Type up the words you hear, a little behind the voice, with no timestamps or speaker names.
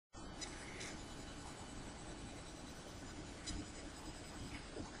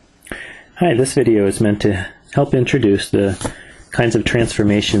Hi, this video is meant to help introduce the kinds of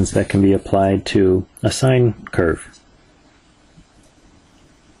transformations that can be applied to a sine curve.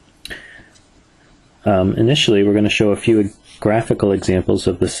 Initially, we're going to show a few graphical examples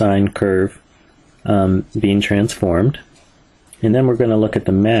of the sine curve being transformed, and then we're going to look at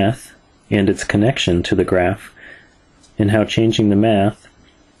the math and its connection to the graph and how changing the math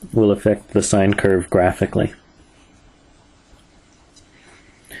will affect the sine curve graphically.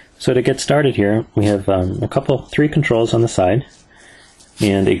 So to get started here, we have three controls on the side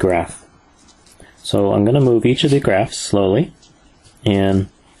and a graph. So I'm going to move each of the graphs slowly, and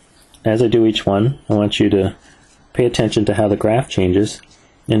as I do each one, I want you to pay attention to how the graph changes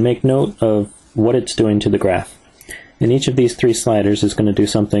and make note of what it's doing to the graph. And each of these three sliders is going to do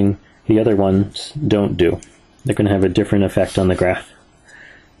something the other ones don't do. They're going to have a different effect on the graph.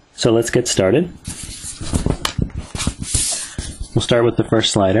 So let's get started. We'll start with the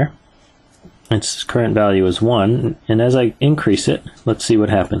first slider. Its current value is 1, and as I increase it, let's see what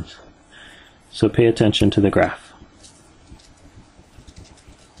happens. So pay attention to the graph.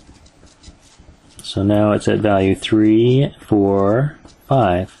 So now it's at value 3, 4,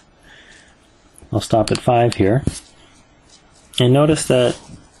 5. I'll stop at 5 here. And notice that,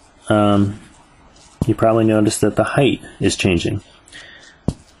 you probably noticed that the height is changing.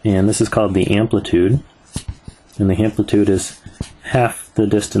 And this is called the amplitude. And the amplitude is half the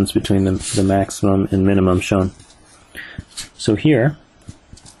distance between the maximum and minimum shown. So here,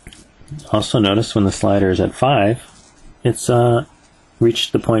 also notice when the slider is at 5, it's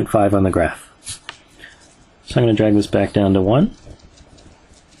reached the point 5 on the graph. So I'm going to drag this back down to 1.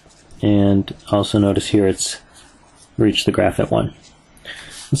 And also notice here it's reached the graph at 1.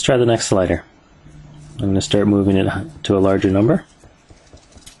 Let's try the next slider. I'm going to start moving it to a larger number.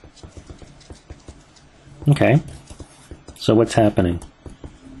 Okay, so what's happening?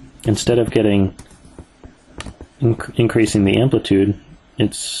 Instead of increasing the amplitude,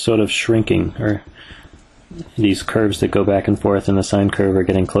 it's sort of shrinking, or these curves that go back and forth in the sine curve are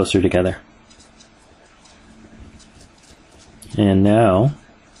getting closer together. And now,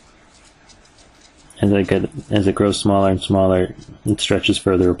 as it grows smaller and smaller, it stretches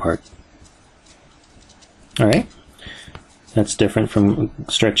further apart. Alright, that's different from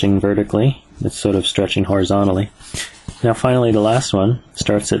stretching vertically. It's sort of stretching horizontally. Now finally, the last one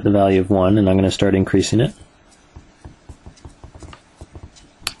starts at the value of 1, and I'm going to start increasing it.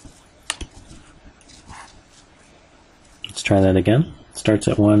 Let's try that again. It starts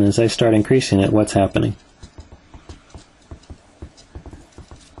at 1. As I start increasing it, what's happening?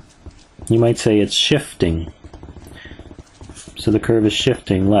 You might say it's shifting. So the curve is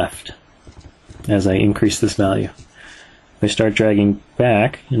shifting left as I increase this value. If I start dragging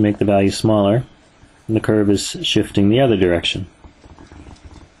back and make the value smaller, the curve is shifting the other direction.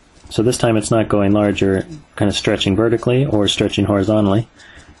 So this time it's not going larger, kind of stretching vertically or stretching horizontally,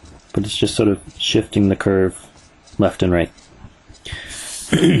 but it's just sort of shifting the curve left and right.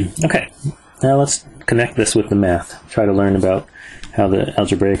 Okay, now let's connect this with the math. Try to learn about how the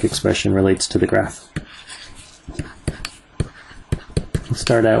algebraic expression relates to the graph. Let's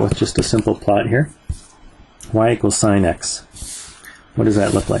start out with just a simple plot here. Y equals sine x. What does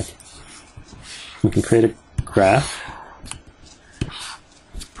that look like? We can create a graph,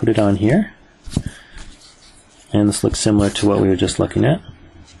 put it on here, and this looks similar to what we were just looking at.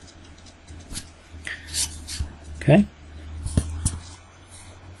 Okay.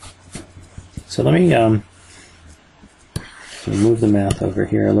 So let me move the math over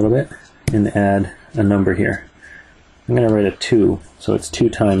here a little bit and add a number here. I'm going to write a 2, so it's 2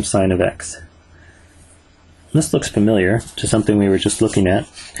 times sine of x. This looks familiar to something we were just looking at.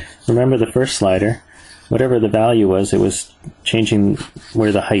 Remember the first slider, whatever the value was, it was changing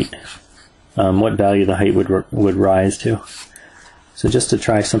where the height, what value the height would rise to. So just to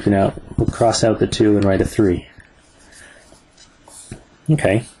try something out, we'll cross out the 2 and write a 3.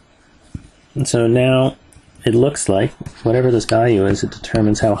 Okay, and so now it looks like whatever this value is, it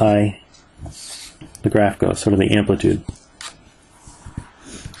determines how high the graph goes, sort of the amplitude.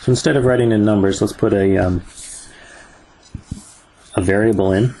 So instead of writing in numbers, let's put a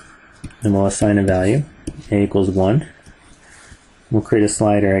variable in, and we'll assign a value, a equals 1. We'll create a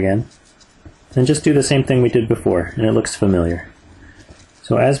slider again, and just do the same thing we did before, and it looks familiar.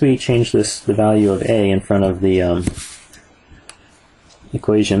 So as we change the value of a in front of the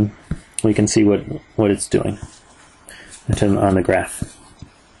equation, we can see what it's doing on the graph.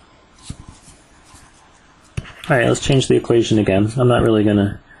 Alright, let's change the equation again. I'm not really going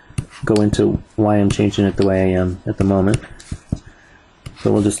to go into why I'm changing it the way I am at the moment.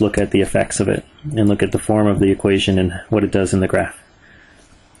 So we'll just look at the effects of it and look at the form of the equation and what it does in the graph.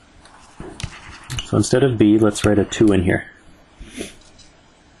 So instead of b, let's write a 2 in here.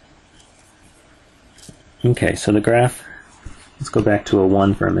 Okay, so the graph, let's go back to a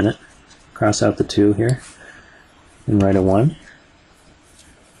 1 for a minute. Cross out the 2 here and write a 1.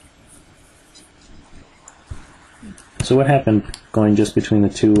 So what happened going just between the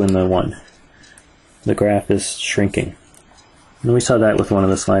 2 and the 1? The graph is shrinking. And we saw that with one of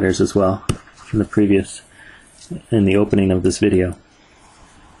the sliders as well in the opening of this video.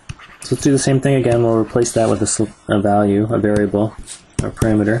 So let's do the same thing again. We'll replace that with a value, a variable, or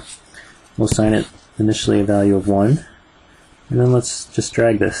parameter. We'll assign it initially a value of 1. And then let's just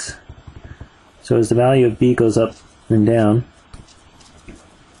drag this. So as the value of b goes up and down,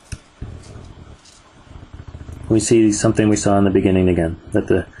 we see something we saw in the beginning again, that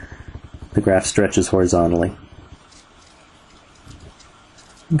the graph stretches horizontally.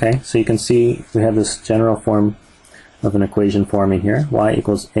 Okay, so you can see we have this general form of an equation forming here. Y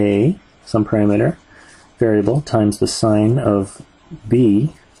equals a, some parameter, variable, times the sine of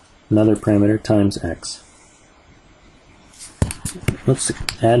b, another parameter, times x. Let's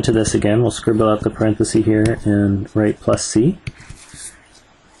add to this again. We'll scribble out the parenthesis here and write plus c.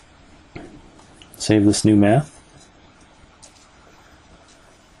 Save this new math.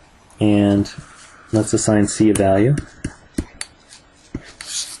 And let's assign c a value.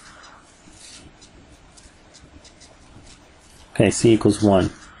 Okay, c equals 1.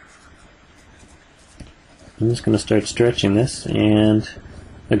 I'm just going to start stretching this, and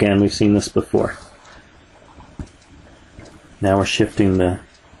again, we've seen this before. Now we're shifting the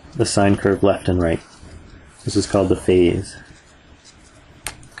sine curve left and right. This is called the phase.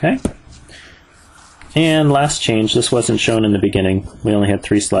 Okay? And last change, this wasn't shown in the beginning. We only had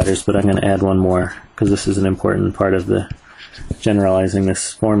 3 sliders, but I'm going to add one more because this is an important part of the generalizing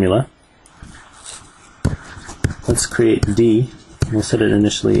this formula. Let's create d. We'll set it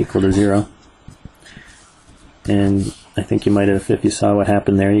initially equal to 0. And I think you might have, if you saw what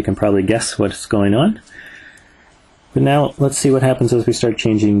happened there, you can probably guess what's going on. But now let's see what happens as we start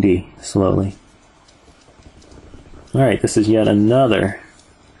changing d slowly. Alright, this is yet another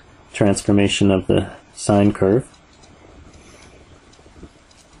transformation of the sine curve.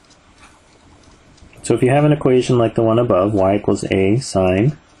 So if you have an equation like the one above, y equals a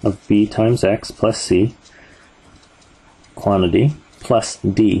sine of b times x plus c, quantity, plus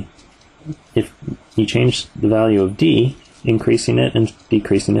d. If you change the value of d, increasing it and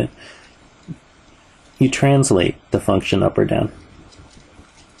decreasing it, you translate the function up or down.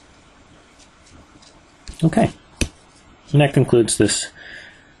 Okay, and that concludes this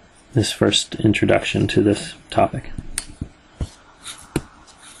first introduction to this topic.